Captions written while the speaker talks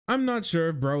I'm not sure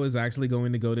if bro is actually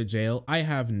going to go to jail. I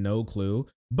have no clue.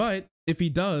 But if he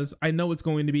does, I know it's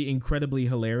going to be incredibly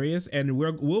hilarious, and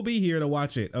we'll be here to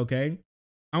watch it, okay?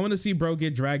 I want to see bro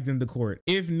get dragged into court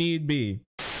if need be.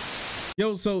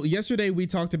 Yo, so yesterday we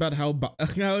talked about how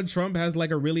Trump has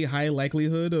like a really high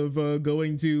likelihood of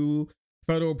going to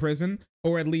federal prison,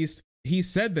 or at least he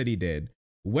said that he did.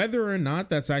 Whether or not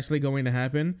that's actually going to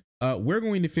happen, we're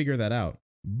going to figure that out.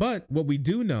 But what we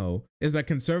do know is that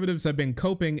conservatives have been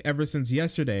coping ever since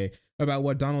yesterday about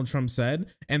what Donald Trump said,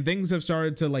 and things have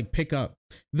started to like pick up.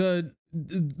 The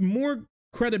more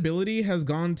credibility has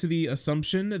gone to the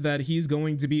assumption that he's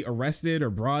going to be arrested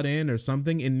or brought in or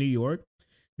something in New York,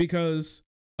 because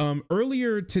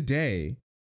earlier today,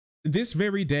 this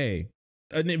very day,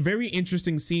 a very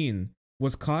interesting scene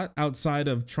was caught outside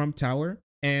of Trump Tower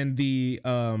and the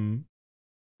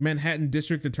Manhattan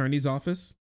District Attorney's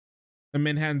Office, the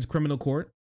Manhattan's criminal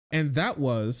court, and that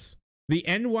was the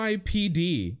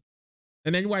NYPD,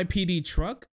 an NYPD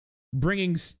truck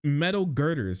bringing metal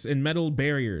girders and metal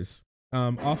barriers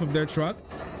off of their truck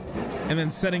and then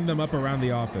setting them up around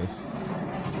the office.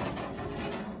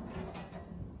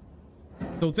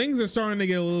 So things are starting to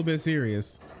get a little bit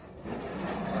serious.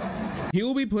 He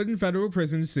will be put in federal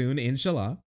prison soon,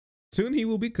 inshallah. Soon he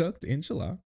will be cooked,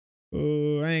 inshallah.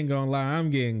 Oh, I ain't gonna lie,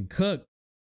 I'm getting cooked.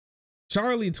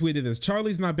 Charlie tweeted this.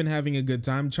 Charlie's not been having a good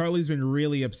time. Charlie's been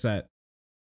really upset.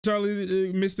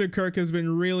 Charlie, Mr. Kirk has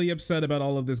been really upset about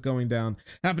all of this going down.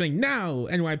 Happening now,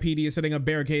 NYPD is setting up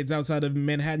barricades outside of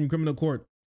Manhattan Criminal Court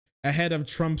ahead of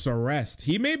Trump's arrest.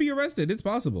 He may be arrested. It's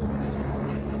possible.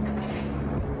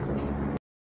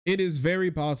 It is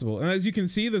very possible. And as you can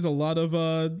see, there's a lot of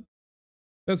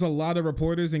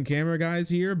reporters and camera guys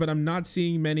here, but I'm not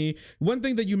seeing many. One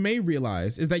thing that you may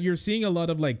realize is that you're seeing a lot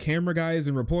of like camera guys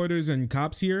and reporters and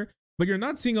cops here, but you're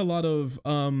not seeing a lot of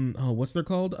what's they're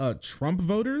called? Trump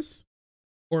voters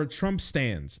or Trump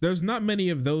stands. There's not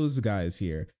many of those guys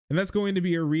here. And that's going to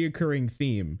be a reoccurring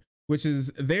theme, which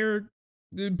is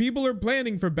people are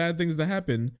planning for bad things to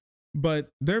happen, but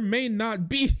there may not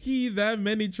be that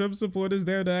many Trump supporters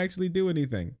there to actually do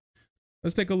anything.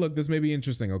 Let's take a look. This may be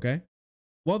interesting, okay?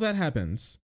 While that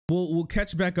happens, we'll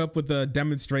catch back up with the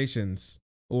demonstrations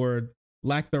or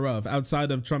lack thereof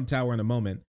outside of Trump Tower in a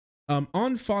moment.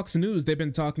 On Fox News, they've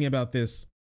been talking about this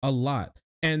a lot,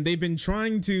 and they've been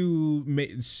trying to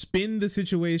spin the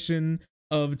situation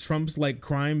of Trump's like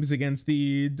crimes against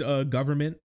the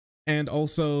government, and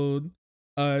also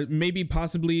maybe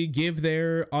possibly give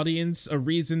their audience a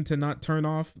reason to not turn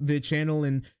off the channel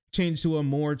and change to a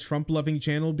more Trump-loving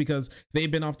channel, because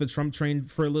they've been off the Trump train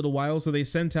for a little while. So they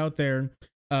sent out their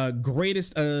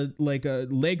greatest like a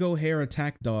Lego hair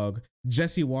attack dog,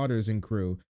 Jesse Waters and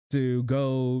crew, to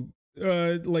go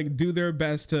like do their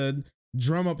best to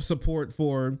drum up support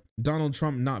for Donald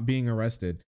Trump not being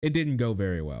arrested. It didn't go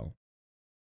very well.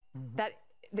 That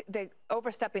the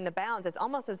overstepping the bounds, it's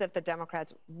almost as if the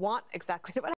Democrats want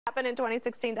exactly what happened in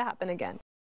 2016 to happen again.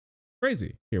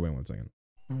 Crazy. Here, wait one second.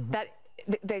 That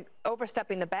the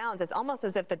overstepping the bounds, it's almost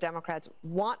as if the Democrats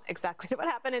want exactly what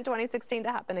happened in 2016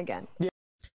 to happen again. Yeah.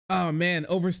 Oh man,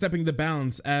 overstepping the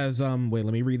bounds as wait,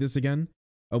 let me read this again.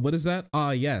 What is that?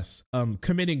 Yes.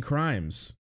 Committing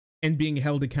crimes and being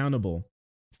held accountable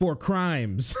for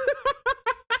crimes.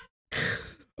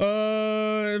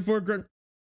 For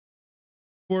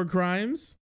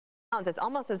crimes. It's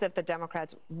almost as if the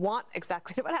Democrats want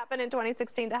exactly what happened in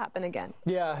 2016 to happen again.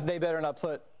 Yeah, they better not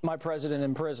put my president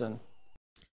in prison.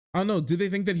 I don't know. Do they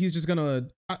think that he's just gonna?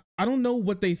 I don't know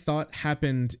what they thought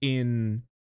happened in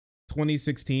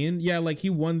 2016. Yeah, like he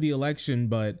won the election,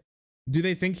 but do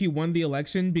they think he won the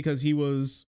election because he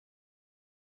was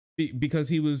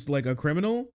like a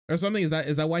criminal or something? Is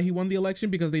that why he won the election?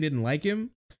 Because they didn't like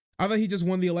him? I thought he just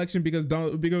won the election because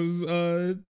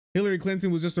Hillary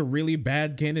Clinton was just a really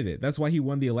bad candidate. That's why he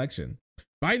won the election.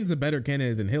 Biden's a better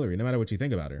candidate than Hillary, no matter what you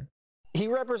think about her. He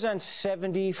represents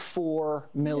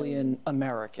 74 million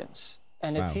Americans.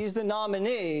 And if he's the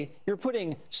nominee, you're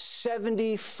putting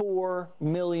 74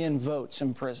 million votes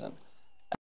in prison.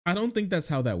 I don't think that's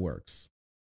how that works.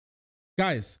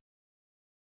 Guys,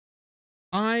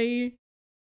 I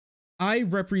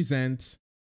represent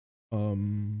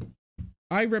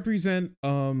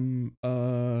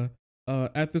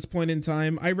at this point in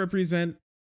time, I represent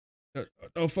I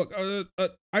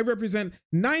represent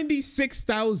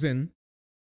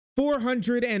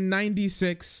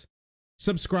 96,496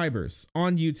 subscribers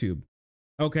on YouTube.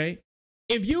 Okay,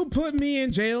 if you put me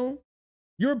in jail,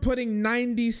 you're putting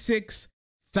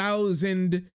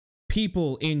 96,000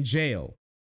 people in jail.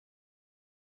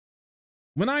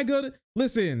 When I go to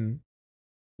listen,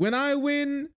 when I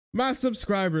win, my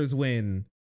subscribers win.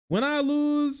 When I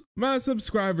lose, my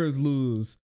subscribers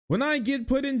lose. When I get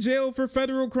put in jail for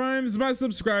federal crimes, my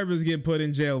subscribers get put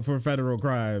in jail for federal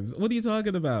crimes. What are you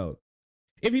talking about?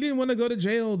 If you didn't want to go to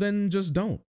jail, then just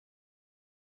don't.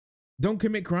 Don't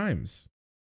commit crimes.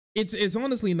 It's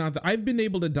honestly not that. I've been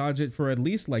able to dodge it for at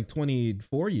least like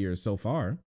 24 years so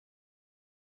far.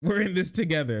 We're in this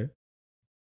together.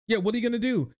 Yeah, what are you gonna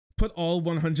do? Put all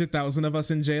 100,000 of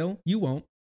us in jail? You won't.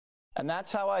 And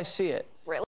that's how I see it.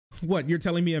 Really? What, you're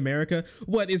telling me America?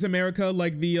 What, is America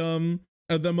like the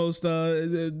most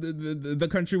the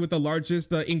country with the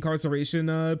largest incarceration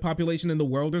population in the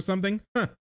world or something? Huh.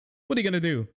 What are you gonna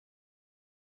do?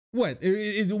 What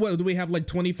do we have, like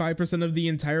 25% of the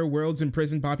entire world's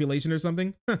imprisoned population or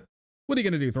something? Huh. What are you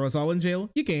gonna do? Throw us all in jail?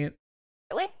 You can't.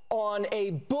 Really? On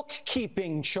a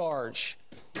bookkeeping charge.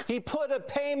 He put a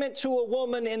payment to a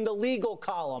woman in the legal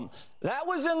column. That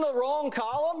was in the wrong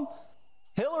column.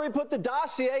 Hillary put the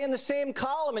dossier in the same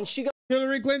column, and she got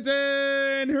Hillary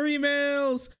Clinton, her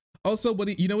emails. Also,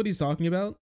 you know what he's talking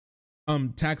about?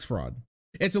 Tax fraud.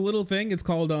 It's a little thing. It's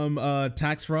called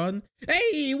tax fraud.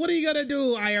 Hey, what are you gonna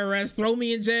do, IRS? Throw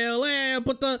me in jail? Hey, I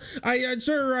put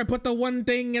the one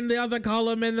thing in the other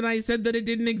column, and then I said that it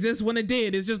didn't exist when it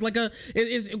did. It's just like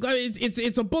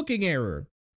it's a booking error.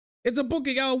 It's a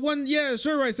booking yeah,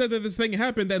 sure, I said that this thing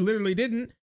happened that literally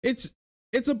didn't.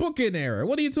 It's a booking error.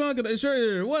 What are you talking about?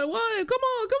 Sure, what? Come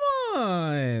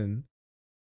on.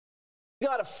 You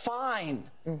got a fine.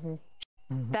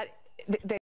 That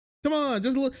Come on,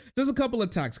 just a couple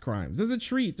of tax crimes as a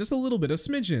treat, just a little bit, a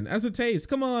smidgen, as a taste.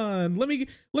 Come on, let me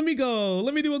go.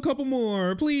 Let me do a couple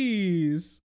more,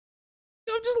 please.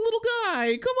 I'm just a little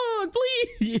guy. Come on,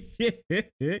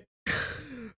 please.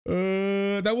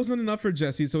 That wasn't enough for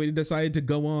Jesse, so he decided to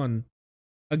go on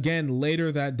again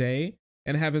later that day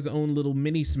and have his own little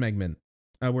mini segment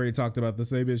where he talked about the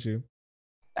same issue.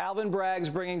 Alvin Bragg's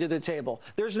bringing to the table.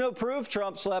 There's no proof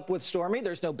Trump slept with Stormy.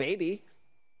 There's no baby.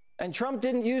 And Trump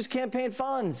didn't use campaign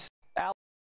funds.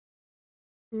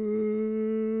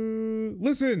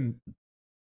 Listen,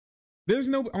 there's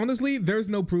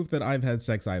no proof that I've had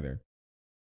sex either.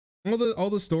 All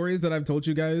the stories that I've told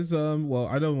you guys, well,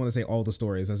 I don't want to say all the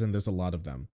stories, as in there's a lot of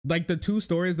them. Like the 2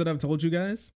 stories that I've told you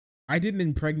guys, I didn't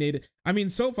impregnate it. I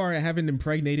mean, so far I haven't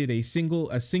impregnated a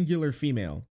singular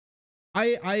female.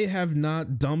 I have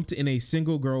not dumped in a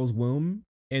single girl's womb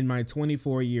in my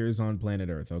 24 years on planet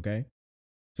Earth, okay?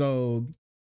 So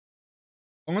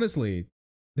honestly,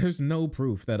 there's no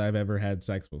proof that I've ever had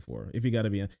sex before. If you gotta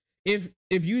be, if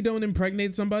you don't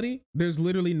impregnate somebody, there's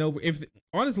literally no, if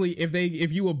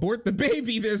you abort the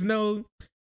baby, there's no,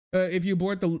 if you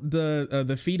abort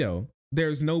the feto,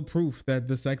 there's no proof that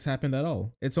the sex happened at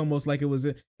all. It's almost like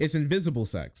it's invisible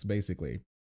sex, basically.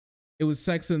 It was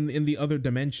sex in the other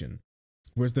dimension.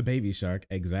 Where's the baby shark?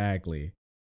 Exactly.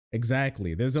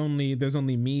 There's only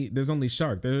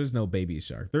shark. There is no baby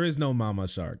shark. There is no mama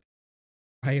shark.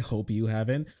 I hope you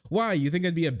haven't. Why? You think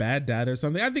I'd be a bad dad or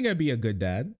something? I think I'd be a good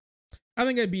dad. I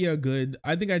think I'd be a good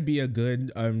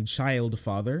child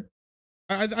father.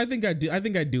 I think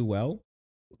I'd do well.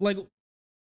 Like,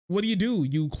 what do?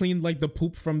 You clean like the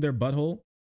poop from their butthole,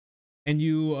 and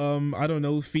you I don't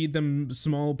know, feed them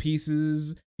small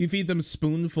pieces. You feed them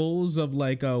spoonfuls of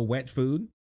like wet food.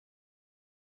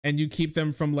 And you keep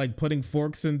them from like putting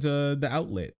forks into the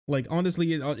outlet. Like,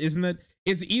 honestly,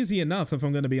 it's easy enough, if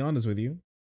I'm going to be honest with you.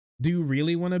 Do you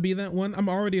really want to be that one? I'm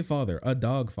already a father, a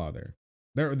dog father.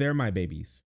 They're my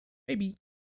babies. Baby.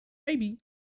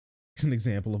 It's an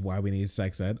example of why we need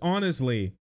sex ed.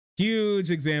 Honestly, huge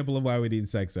example of why we need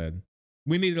sex ed.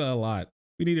 We need it a lot.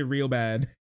 We need it real bad.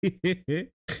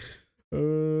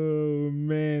 Oh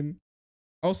man.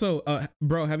 Also,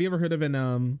 bro, have you ever heard of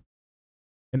an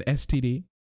STD?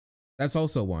 That's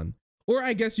also one. Or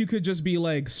I guess you could just be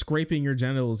like scraping your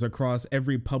genitals across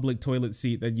every public toilet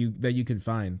seat that you can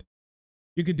find.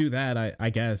 You could do that, I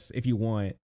guess, if you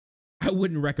want. I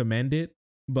wouldn't recommend it,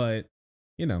 but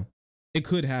you know, it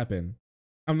could happen.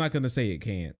 I'm not gonna say it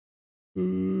can't.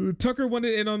 Tucker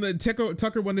wanted in on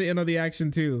the action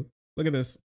too. Look at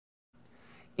this.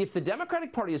 If the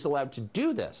Democratic Party is allowed to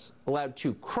do this, allowed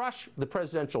to crush the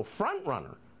presidential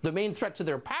frontrunner, the main threat to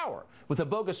their power, with a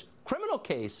bogus criminal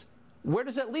case, where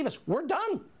does that leave us? We're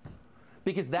done.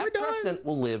 Because that precedent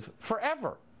will live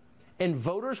forever. And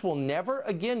voters will never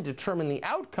again determine the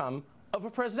outcome of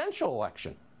a presidential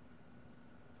election.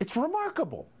 It's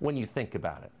remarkable when you think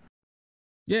about it.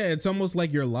 Yeah, it's almost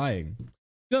like you're lying.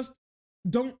 Just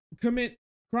don't commit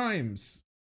crimes.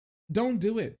 Don't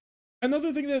do it.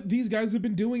 Another thing that these guys have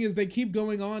been doing is they keep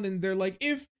going on and they're like,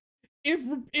 if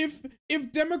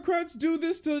if Democrats do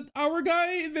this to our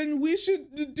guy, then we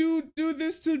should do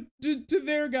this to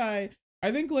their guy.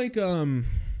 I think like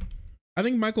I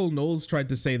think Michael Knowles tried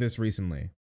to say this recently,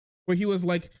 where he was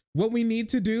like, what we need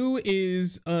to do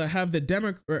is have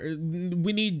the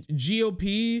we need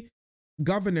GOP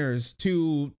governors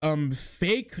to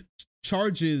fake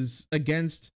charges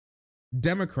against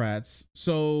Democrats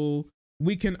so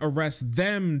we can arrest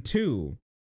them too.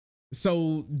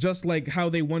 So just like how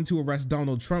they want to arrest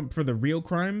Donald Trump for the real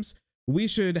crimes, we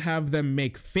should have them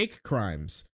make fake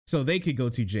crimes so they could go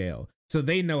to jail, so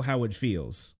they know how it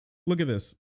feels. Look at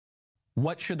this.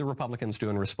 What should the Republicans do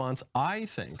in response? I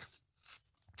think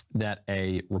that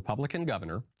a Republican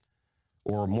governor,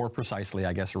 or more precisely,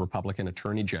 I guess, a Republican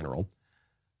attorney general,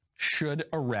 should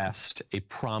arrest a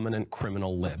prominent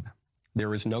criminal lib.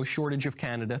 There is no shortage of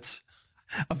candidates,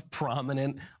 of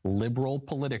prominent liberal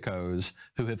politicos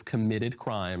who have committed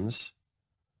crimes.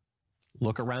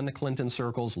 Look around the Clinton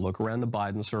circles, look around the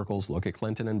Biden circles, look at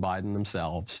Clinton and Biden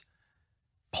themselves.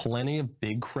 Plenty of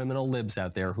big criminal libs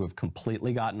out there who have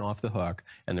completely gotten off the hook,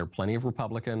 and there are plenty of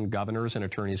Republican governors and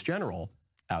attorneys general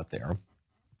out there.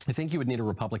 I think you would need a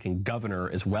Republican governor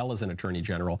as well as an attorney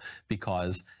general,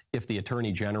 because if the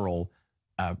attorney general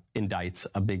indicts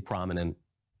a big prominent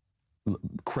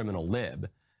criminal lib,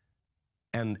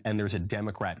 and there's a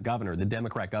Democrat governor, the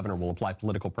Democrat governor will apply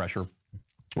political pressure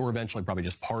or eventually probably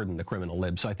just pardon the criminal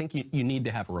lib. So I think you need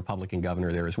to have a Republican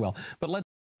governor there as well. But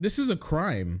this is a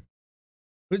crime.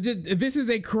 This is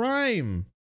a crime.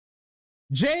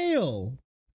 Jail.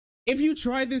 If you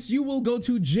try this, you will go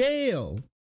to jail.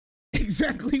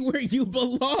 Exactly where you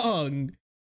belong.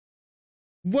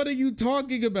 What are you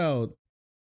talking about?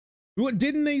 What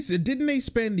didn't they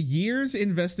spend years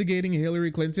investigating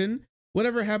Hillary Clinton?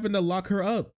 Whatever happened to lock her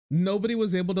up? Nobody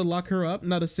was able to lock her up.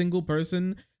 Not a single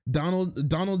person.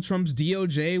 Donald Trump's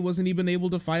DOJ wasn't even able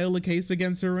to file a case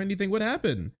against her or anything. What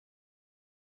happened?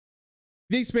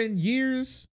 They spent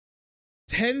years,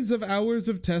 tens of hours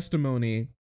of testimony,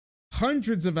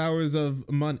 hundreds of hours of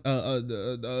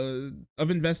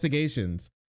investigations,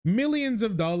 millions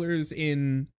of dollars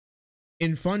in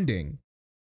funding.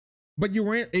 But you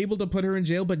weren't able to put her in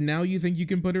jail, but now you think you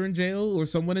can put her in jail, or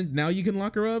now you can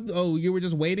lock her up? Oh, you were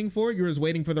just waiting for it? You were just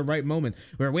waiting for the right moment.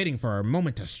 We were waiting for our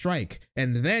moment to strike,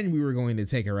 and then we were going to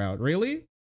take her out. Really?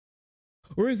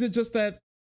 Or is it just that,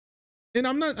 and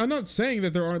I'm not saying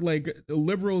that there aren't like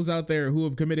liberals out there who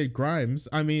have committed crimes.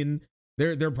 I mean,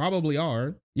 there probably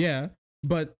are. Yeah.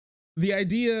 But the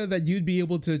idea that you'd be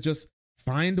able to just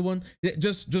find one,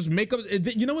 just make up,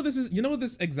 you know what this is? You know what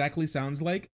this exactly sounds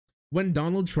like? When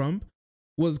Donald Trump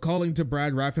was calling to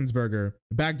Brad Raffensperger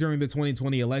back during the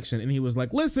 2020 election, and he was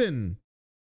like, listen,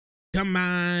 come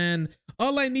on,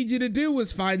 all I need you to do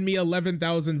is find me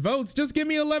 11,000 votes. Just give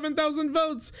me 11,000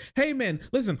 votes. Hey man,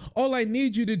 listen, all I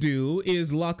need you to do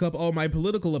is lock up all my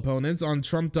political opponents on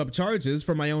trumped up charges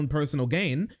for my own personal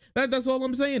gain. That's all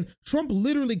I'm saying. Trump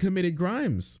literally committed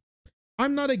crimes.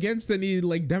 I'm not against any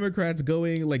like Democrats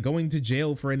going to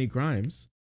jail for any crimes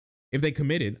if they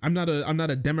committed. I'm not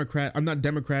a Democrat. I'm not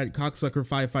Democrat cocksucker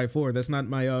 554. That's not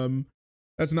my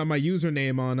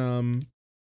username on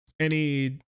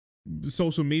any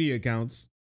social media accounts.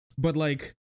 But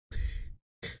like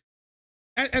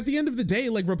at the end of the day,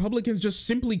 like Republicans just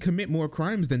simply commit more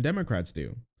crimes than Democrats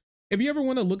do. If you ever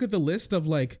want to look at the list of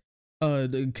like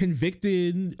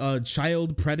convicted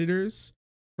child predators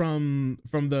from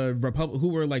the who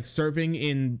were like serving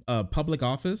in public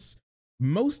office,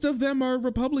 most of them are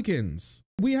Republicans.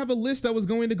 We have a list. I was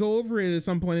going to go over it at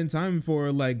some point in time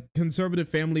for like Conservative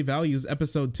Family Values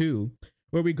episode 2,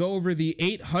 where we go over the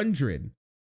 800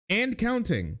 and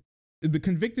counting the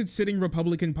convicted sitting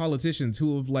Republican politicians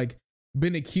who have like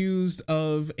been accused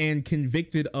of and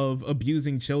convicted of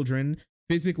abusing children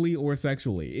physically or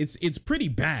sexually. It's pretty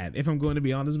bad, if I'm going to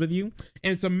be honest with you.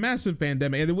 And it's a massive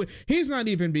pandemic. And he's not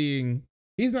even being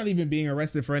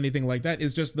arrested for anything like that.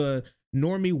 It's just the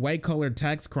normie white collar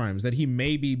tax crimes that he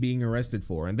may be being arrested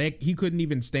for, and he couldn't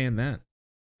even stand that.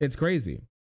 It's crazy.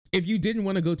 If you didn't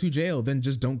want to go to jail, then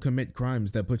just don't commit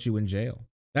crimes that put you in jail.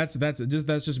 That's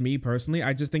just me personally.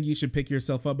 I just think you should pick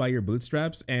yourself up by your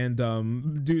bootstraps and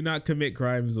do not commit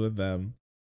crimes with them.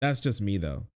 That's just me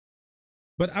though.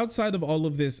 But outside of all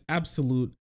of this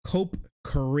absolute cope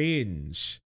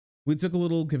cringe, we took a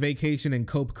little vacation in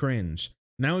cope cringe.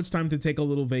 Now it's time to take a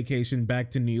little vacation back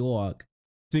to New York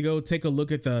to go take a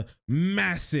look at the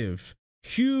massive,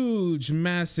 huge,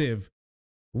 massive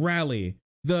rally,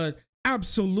 the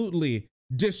absolutely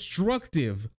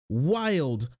destructive,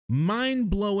 wild,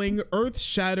 mind-blowing,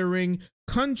 earth-shattering,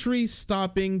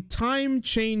 country-stopping,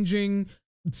 time-changing,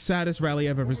 saddest rally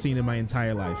I've ever seen in my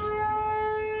entire life.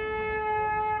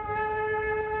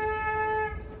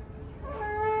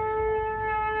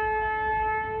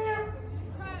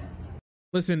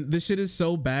 Listen, this shit is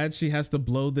so bad. She has to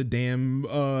blow the damn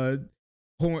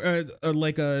horn,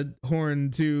 like a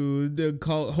horn to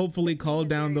call, hopefully call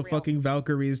down the fucking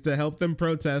Valkyries to help them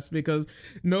protest because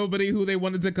nobody who they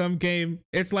wanted to come came.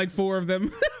 It's like 4 of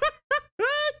them.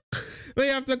 They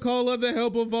have to call on the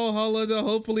help of Valhalla to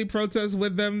hopefully protest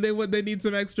with them. They need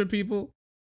some extra people.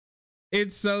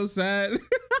 It's so sad.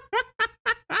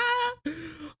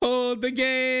 Hold the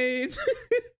gate.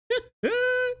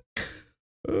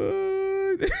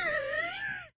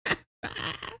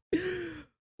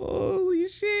 Holy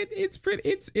shit, it's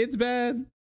bad.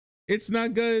 It's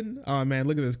not good. Oh man,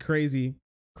 look at this crazy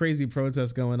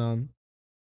protest going on.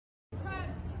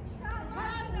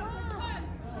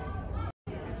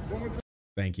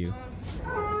 Thank you.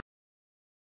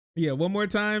 Yeah, one more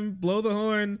time, blow the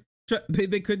horn.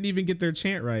 They couldn't even get their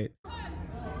chant right.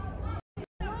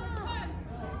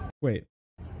 Wait.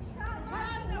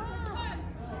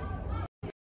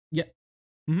 Yeah.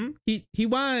 He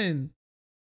won.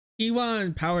 He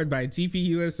won. Powered by TP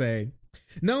USA.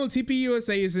 No, TP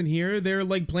USA isn't here. They're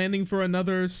like planning for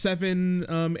another 7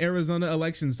 Arizona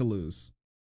elections to lose.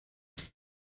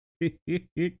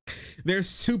 They're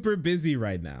super busy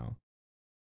right now.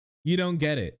 You don't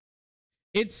get it.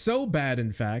 It's so bad,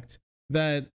 in fact,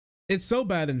 that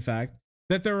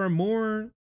there are more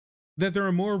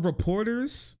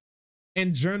reporters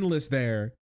and journalists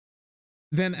there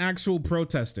than actual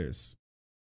protesters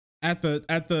at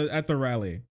the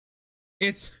rally.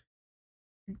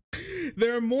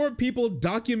 There are more people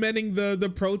documenting the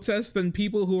protest than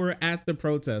people who are at the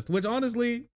protest, which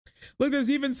honestly, look, there's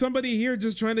even somebody here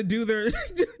just trying to do their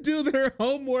do their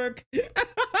homework.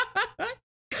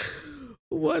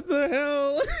 What the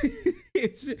hell?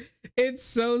 It's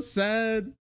so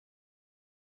sad.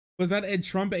 Was that a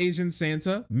Trump Asian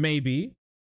Santa? Maybe.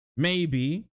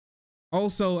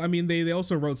 Also, I mean, they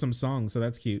also wrote some songs, so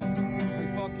that's cute.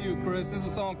 Hey, fuck you, Chris. This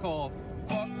is a song called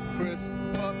Fuck Chris,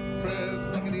 Fuck Chris,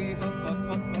 Fuckity,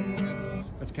 fuck Chris.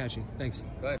 That's catchy. Thanks.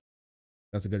 Bye.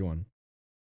 That's a good one.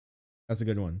 That's a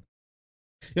good one.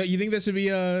 Yeah, you think that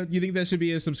should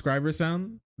be a subscriber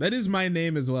sound? That is my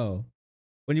name as well.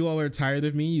 When you all are tired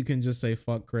of me, you can just say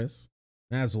fuck Chris.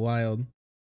 That's wild.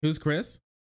 Who's Chris?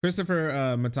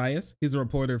 Christopher Matthias. He's a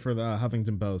reporter for the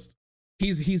Huffington Post.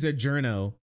 He's a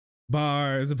journo.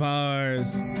 Bars. Hey,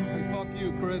 fuck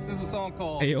you, Chris. This is a song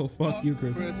called Hey, yo, fuck you,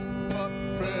 Chris. Fuck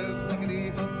Chris,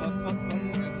 fuckity,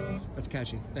 fuck Chris. That's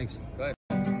catchy. Thanks. Bye.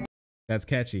 That's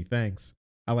catchy. Thanks.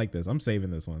 I like this. I'm saving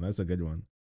this one. That's a good one.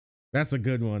 That's a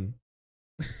good one.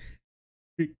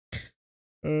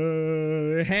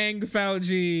 Hang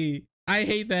Fauci. I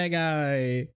hate that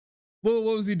guy. What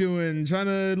was he doing? Trying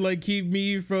to like keep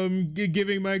me from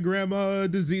giving my grandma a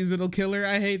disease that'll kill her?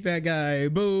 I hate that guy.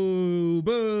 Boo,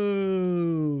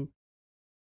 boo.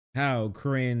 How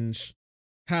cringe.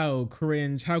 How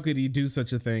cringe. How could he do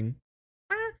such a thing?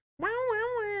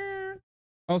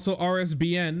 Also,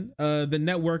 RSBN, the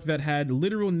network that had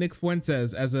literal Nick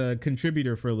Fuentes as a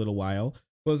contributor for a little while,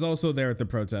 was also there at the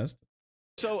protest.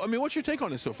 So, I mean, what's your take on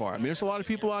this so far? I mean, there's a lot of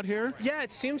people out here. Yeah,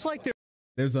 it seems like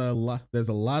there's a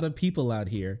lot of people out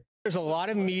here. there's a lot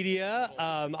of media.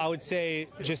 I would say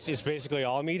just it's basically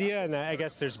all media, and I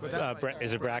guess there's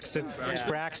is it Braxton? Yeah.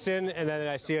 Braxton, and then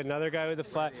I see another guy with a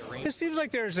flag. It seems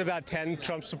like there's about 10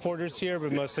 Trump supporters here,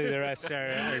 but mostly the rest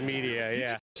are media.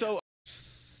 Yeah. So.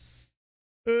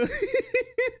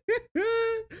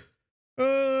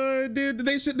 Dude,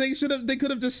 they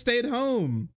could have just stayed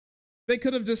home. They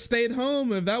could have just stayed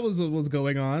home if that was what was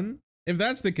going on. If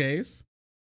that's the case,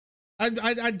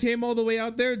 I came all the way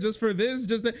out there just for this.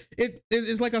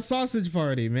 It's like a sausage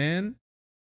party, man.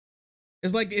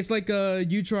 It's like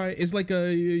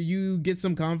you get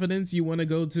some confidence. You want to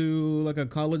go to like a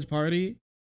college party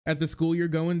at the school you're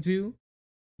going to.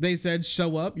 They said,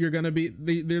 show up. You're going to be,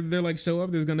 they're like, show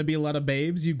up. There's going to be a lot of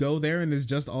babes. You go there and it's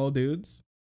just all dudes.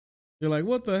 You're like,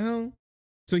 what the hell?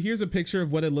 So here's a picture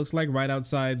of what it looks like right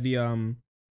outside the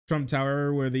Trump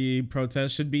Tower where the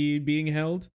protest should be being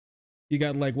held. You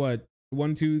got like what?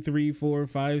 1, 2, 3, 4,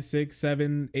 5, 6,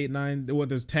 7, 8, 9. What?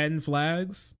 There's 10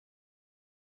 flags.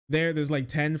 There's like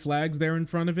 10 flags there in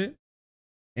front of it.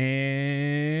 And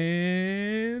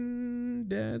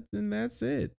that's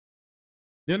it.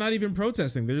 They're not even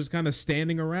protesting. They're just kind of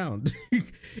standing around.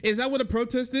 Is that what a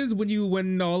protest is?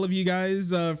 When all of you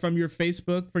guys from your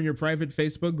private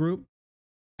Facebook group,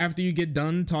 after you get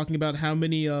done talking about how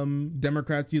many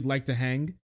Democrats you'd like to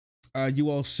hang, you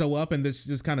all show up and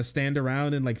just kind of stand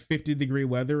around in like 50-degree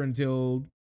weather until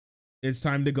it's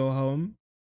time to go home?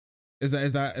 Is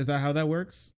that how that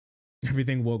works?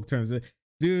 Everything woke terms.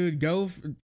 Dude,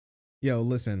 yo,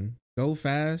 listen. Go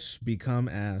fast, become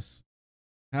ass.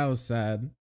 How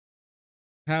sad.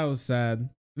 How sad.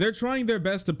 They're trying their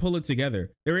best to pull it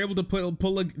together. They were able to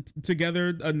pull it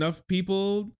together enough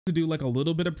people to do like a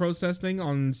little bit of protesting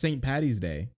on St. Patty's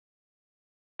Day.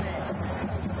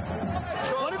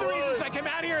 One of the reasons I came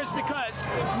out here is because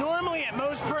normally at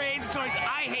most parades, it's always,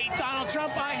 I hate Donald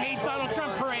Trump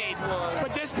parade.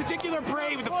 But this particular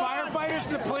parade with the firefighters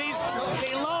and the police,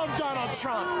 they love Donald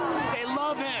Trump. They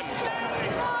love him.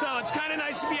 So it's kind of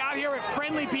nice to be out here with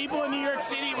friendly people in New York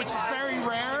City, which is very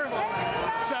rare.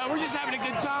 So we're just having a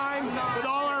good time with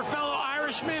all our fellow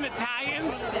Irishmen,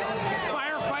 Italians,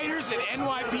 firefighters, and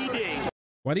NYPD.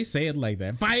 Why do you say it like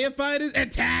that? Firefighters,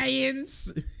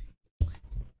 Italians.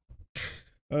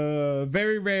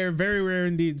 Very rare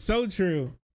indeed. So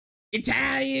true.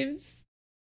 Italians.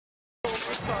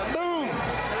 Boom.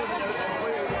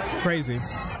 Crazy.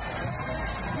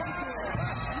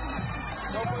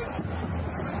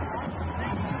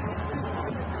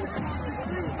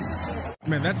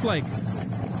 Man, that's like,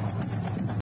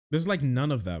 there's like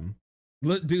none of them.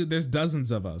 Look, dude, there's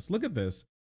dozens of us. Look at this.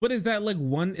 What is that, like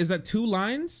one, is that 2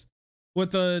 lines?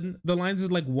 What the lines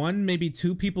is like 1, maybe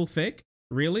 2 people thick?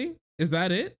 Really? Is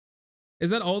that it? Is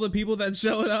that all the people that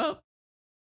showed up?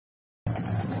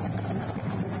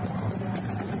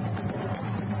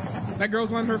 That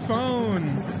girl's on her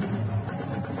phone.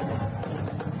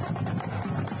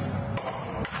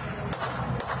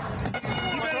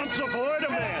 Trump's a Florida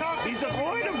man. He's a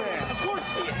Florida man. Of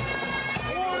course he is.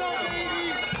 Florida,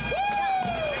 baby.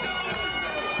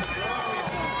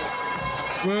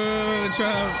 Whoa,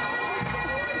 Trump.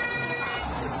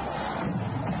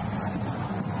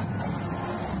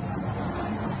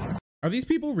 Are these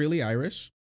people really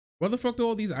Irish? Where the fuck do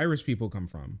all these Irish people come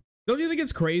from? Don't you think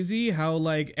it's crazy how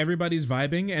like everybody's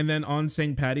vibing and then on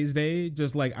St. Patty's Day,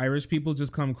 just like Irish people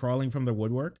just come crawling from the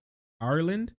woodwork?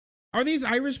 Ireland? Are these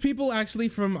Irish people actually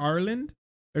from Ireland?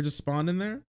 They're just spawned in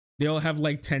there? They all have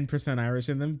like 10% Irish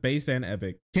in them, base and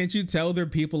epic. Can't you tell they're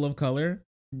people of color?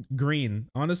 Green.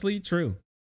 Honestly, true.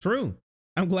 True.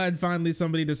 I'm glad finally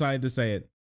somebody decided to say it.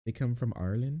 They come from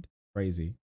Ireland?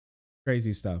 Crazy.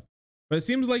 Crazy stuff. But it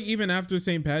seems like even after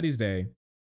St. Patty's Day,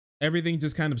 everything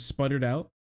just kind of sputtered out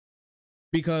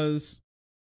because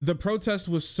the protest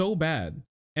was so bad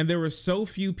and there were so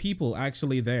few people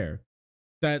actually there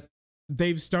that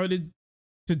they've started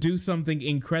to do something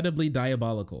incredibly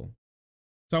diabolical.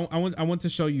 So I want to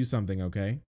show you something,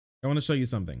 okay? I want to show you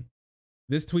something.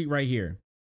 This tweet right here.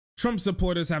 Trump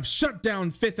supporters have shut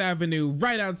down 5th Avenue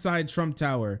right outside Trump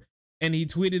Tower. And he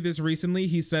tweeted this recently.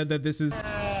 He said that this is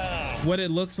what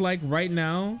it looks like right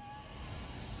now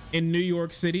in New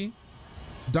York City.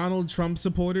 Donald Trump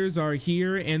supporters are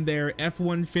here in their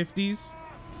F-150s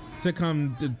to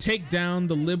come to take down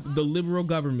the liberal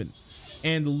government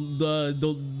and the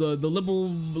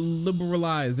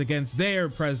liberalize against their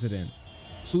president,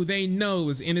 who they know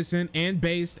is innocent and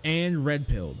based and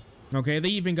red-pilled. Okay, they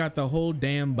even got the whole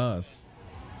damn bus.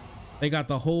 They got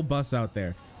the whole bus out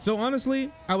there. So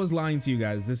honestly, I was lying to you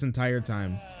guys this entire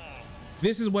time.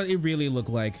 This is what it really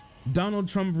looked like. Donald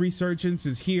Trump resurgence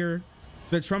is here.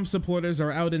 The Trump supporters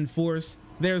are out in force.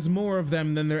 There's more of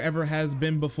them than there ever has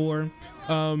been before.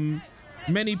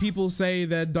 Many people say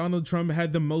that Donald Trump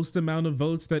had the most amount of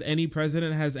votes that any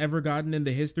president has ever gotten in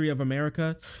the history of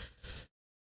America,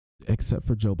 except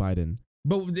for Joe Biden.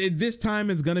 But this time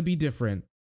it's gonna be different.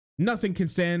 Nothing can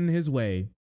stand in his way.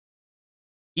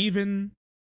 Even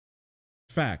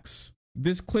facts.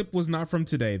 This clip was not from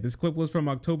today. This clip was from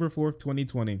October 4th,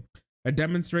 2020. A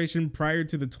demonstration prior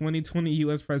to the 2020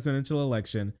 US presidential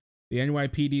election. The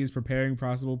NYPD is preparing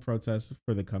possible protests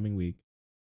for the coming week.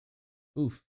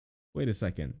 Oof. Wait a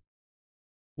second.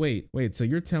 Wait, so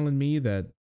you're telling me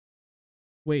that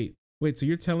so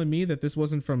you're telling me that this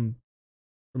wasn't from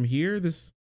here?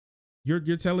 This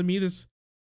you're telling me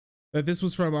that this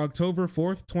was from October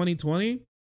 4th, 2020?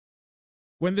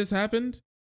 When this happened?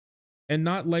 And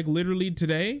not like literally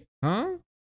today? Huh?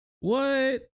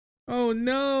 What? Oh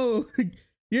no.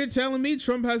 You're telling me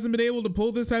Trump hasn't been able to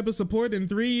pull this type of support in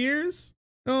 3 years?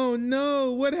 Oh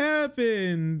no, what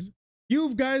happened?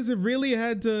 You guys have really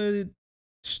had to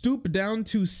stoop down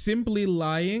to simply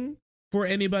lying for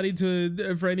anybody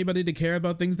to care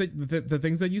about things that the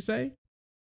things that you say?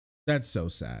 That's so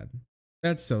sad.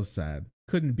 That's so sad.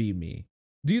 Couldn't be me.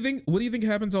 What do you think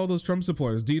happened to all those Trump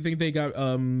supporters? Do you think they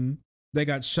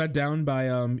got shut down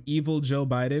by evil Joe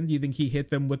Biden? Do you think he hit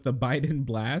them with the Biden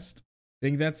blast?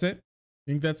 Think that's it?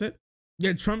 Think that's it?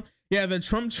 Yeah, Trump. Yeah, the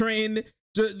Trump train.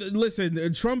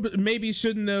 Listen, Trump maybe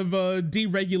shouldn't have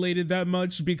deregulated that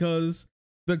much because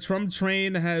the Trump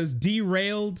train has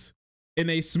derailed in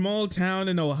a small town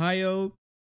in Ohio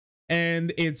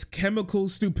and its chemical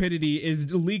stupidity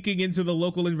is leaking into the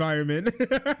local environment.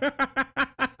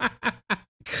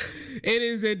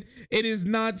 It is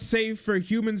not safe for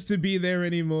humans to be there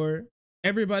anymore.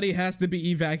 Everybody has to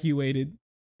be evacuated.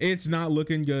 It's not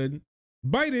looking good.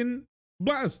 Biden,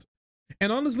 blast.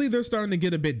 And honestly, they're starting to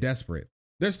get a bit desperate.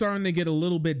 They're starting to get a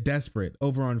little bit desperate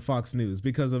over on Fox News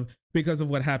because of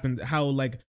what happened, how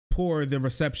like poor the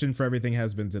reception for everything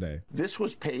has been today. This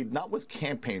was paid not with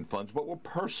campaign funds, but with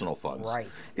personal funds. Right.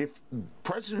 If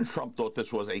President Trump thought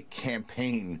this was a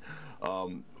campaign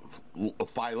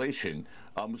violation,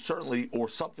 certainly, or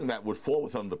something that would fall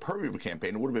within the purview of a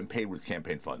campaign, it would have been paid with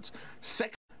campaign funds.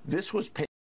 Second, this was paid.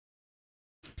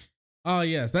 Oh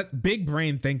yes, that big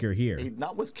brain thinker here.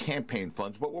 Not with campaign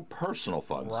funds, but with personal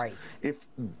funds. Right. If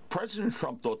President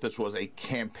Trump thought this was a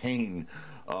campaign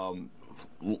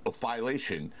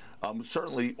violation,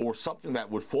 certainly, or something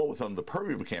that would fall within the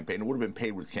purview of a campaign, it would have been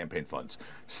paid with campaign funds.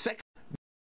 Second,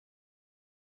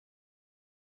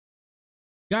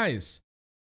 guys,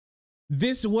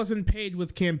 this wasn't paid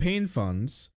with campaign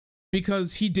funds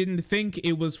because he didn't think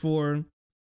it was for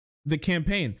the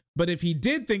campaign. But if he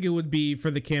did think it would be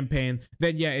for the campaign,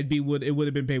 then yeah, it would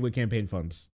have been paid with campaign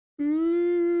funds.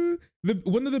 One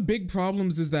of the big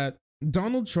problems is that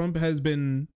Donald Trump has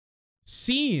been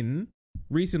seen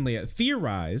recently,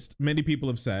 theorized, many people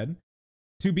have said,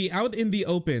 to be out in the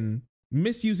open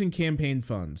misusing campaign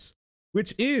funds,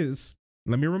 which is,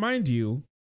 let me remind you,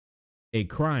 a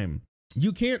crime.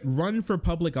 You can't run for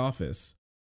public office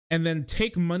and then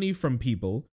take money from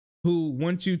people who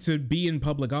want you to be in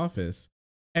public office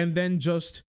and then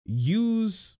just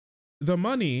use the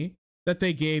money that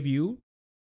they gave you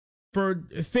for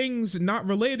things not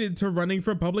related to running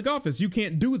for public office. You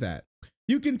can't do that.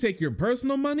 You can take your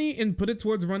personal money and put it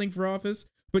towards running for office,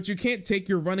 but you can't take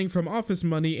your running from office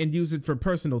money and use it for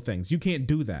personal things. You can't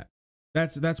do that.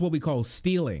 That's what we call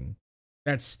stealing.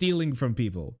 That's stealing from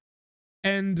people.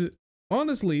 And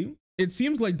honestly, it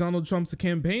seems like Donald Trump's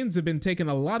campaigns have been taking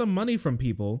a lot of money from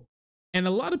people, and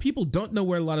a lot of people don't know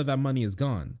where a lot of that money is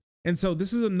gone. And so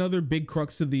this is another big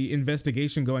crux to the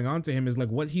investigation going on to him, is like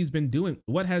what he's been doing.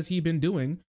 What has he been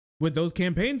doing with those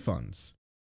campaign funds?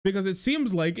 Because it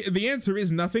seems like the answer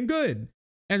is nothing good.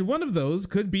 And one of those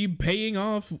could be paying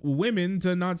off women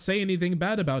to not say anything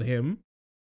bad about him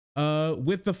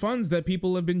with the funds that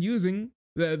people have been using,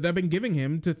 that have been giving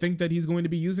him, to think that he's going to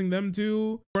be using them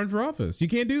to run for office. You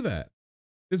can't do that.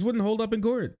 This wouldn't hold up in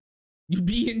court. You'd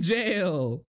be in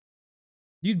jail.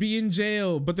 You'd be in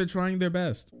jail, but they're trying their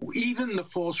best. Even the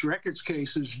false records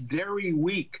case is very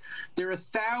weak. There are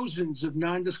thousands of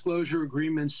non-disclosure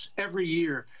agreements every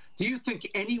year. Do you think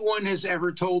anyone has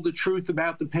ever told the truth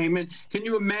about the payment? Can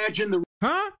you imagine the...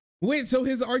 Huh? Wait, so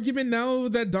his argument now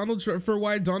that for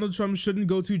why Donald Trump shouldn't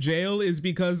go to jail is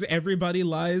because everybody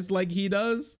lies like he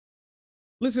does?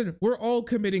 Listen, we're all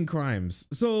committing crimes,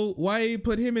 so why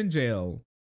put him in jail?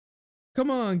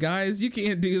 Come on, guys, you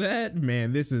can't do that.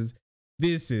 Man, this is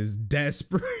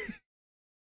desperate.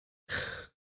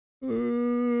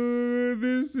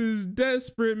 This is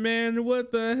desperate, man.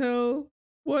 What the hell?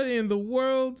 What in the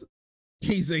world?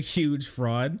 He's a huge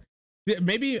fraud.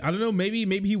 Maybe, I don't know, maybe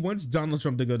he wants Donald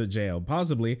Trump to go to jail,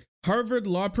 possibly. Harvard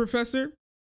law professor?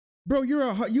 Bro,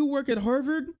 you work at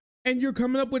Harvard and you're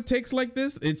coming up with takes like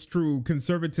this? It's true,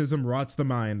 conservatism rots the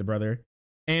mind, brother.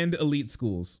 And elite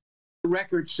schools.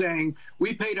 Record saying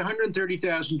we paid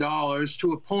 $130,000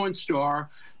 to a porn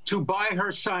star to buy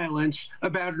her silence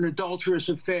about an adulterous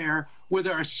affair with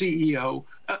our CEO.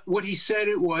 What he said,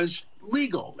 it was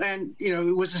legal, and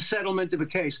it was a settlement of a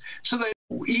case. So that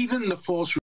even the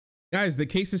false... Guys, the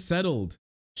case is settled.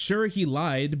 Sure, he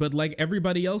lied, but like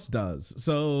everybody else does.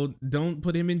 So don't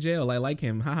put him in jail. I like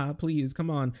him. Haha, please, come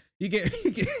on. You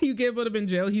can't put him in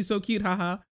jail. He's so cute.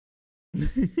 Haha.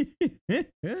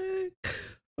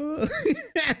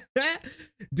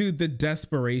 Dude, the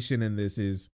desperation in this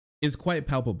is quite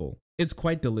palpable. It's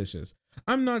quite delicious.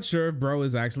 I'm not sure if bro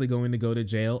is actually going to go to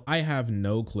jail. I have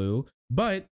no clue.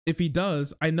 But if he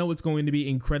does, I know it's going to be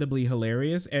incredibly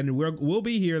hilarious, and we'll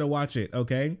be here to watch it,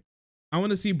 okay? I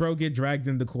want to see bro get dragged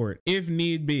into court if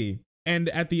need be. And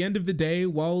at the end of the day,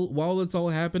 while it's all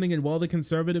happening and while the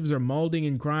conservatives are mauling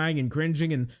and crying and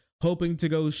cringing and hoping to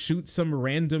go shoot some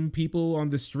random people on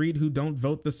the street who don't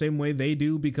vote the same way they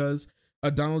do because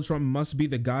Donald Trump must be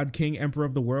the God, King, Emperor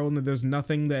of the world, and there's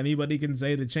nothing that anybody can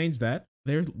say to change that,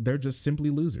 they're just simply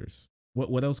losers.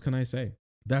 What else can I say?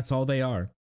 That's all they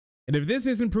are. And if this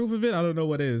isn't proof of it, I don't know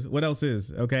what else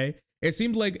is, okay? It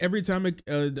seems like every time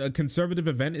a conservative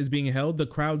event is being held, the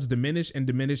crowds diminish and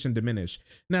diminish and diminish.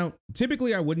 Now,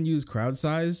 typically I wouldn't use crowd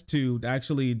size to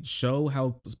actually show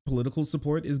how political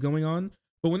support is going on,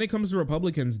 But when it comes to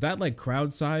Republicans, that like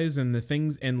crowd size and the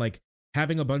things and like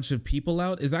having a bunch of people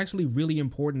out is actually really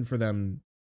important for them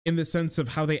in the sense of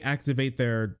how they activate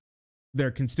their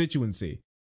constituency.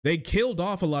 They killed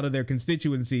off a lot of their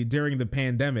constituency during the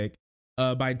pandemic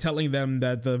by telling them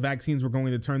that the vaccines were going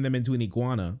to turn them into an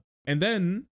iguana. And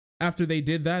then after they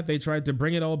did that, they tried to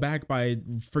bring it all back by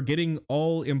forgetting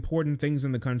all important things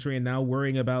in the country and now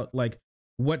worrying about like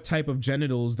what type of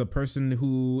genitals the person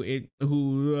who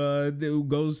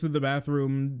goes to the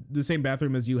bathroom, the same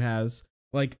bathroom as you has.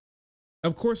 Like,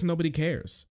 of course, nobody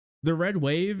cares. The red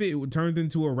wave, it turned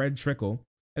into a red trickle.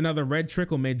 And now the red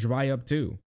trickle may dry up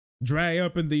too. Dry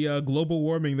up in the global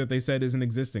warming that they said isn't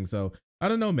existing. So I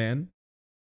don't know, man.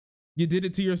 You did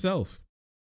it to yourself.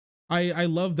 I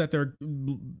love that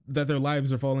their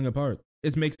lives are falling apart.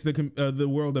 It makes the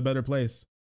world a better place.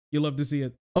 You love to see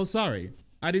it. Oh, sorry.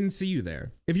 I didn't see you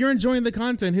there. If you're enjoying the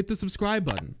content, hit the subscribe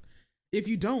button. If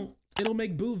you don't, it'll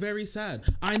make Boo very sad.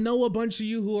 I know a bunch of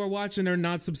you who are watching are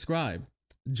not subscribed.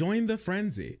 Join the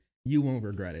frenzy. You won't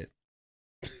regret it.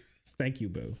 Thank you,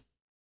 Boo.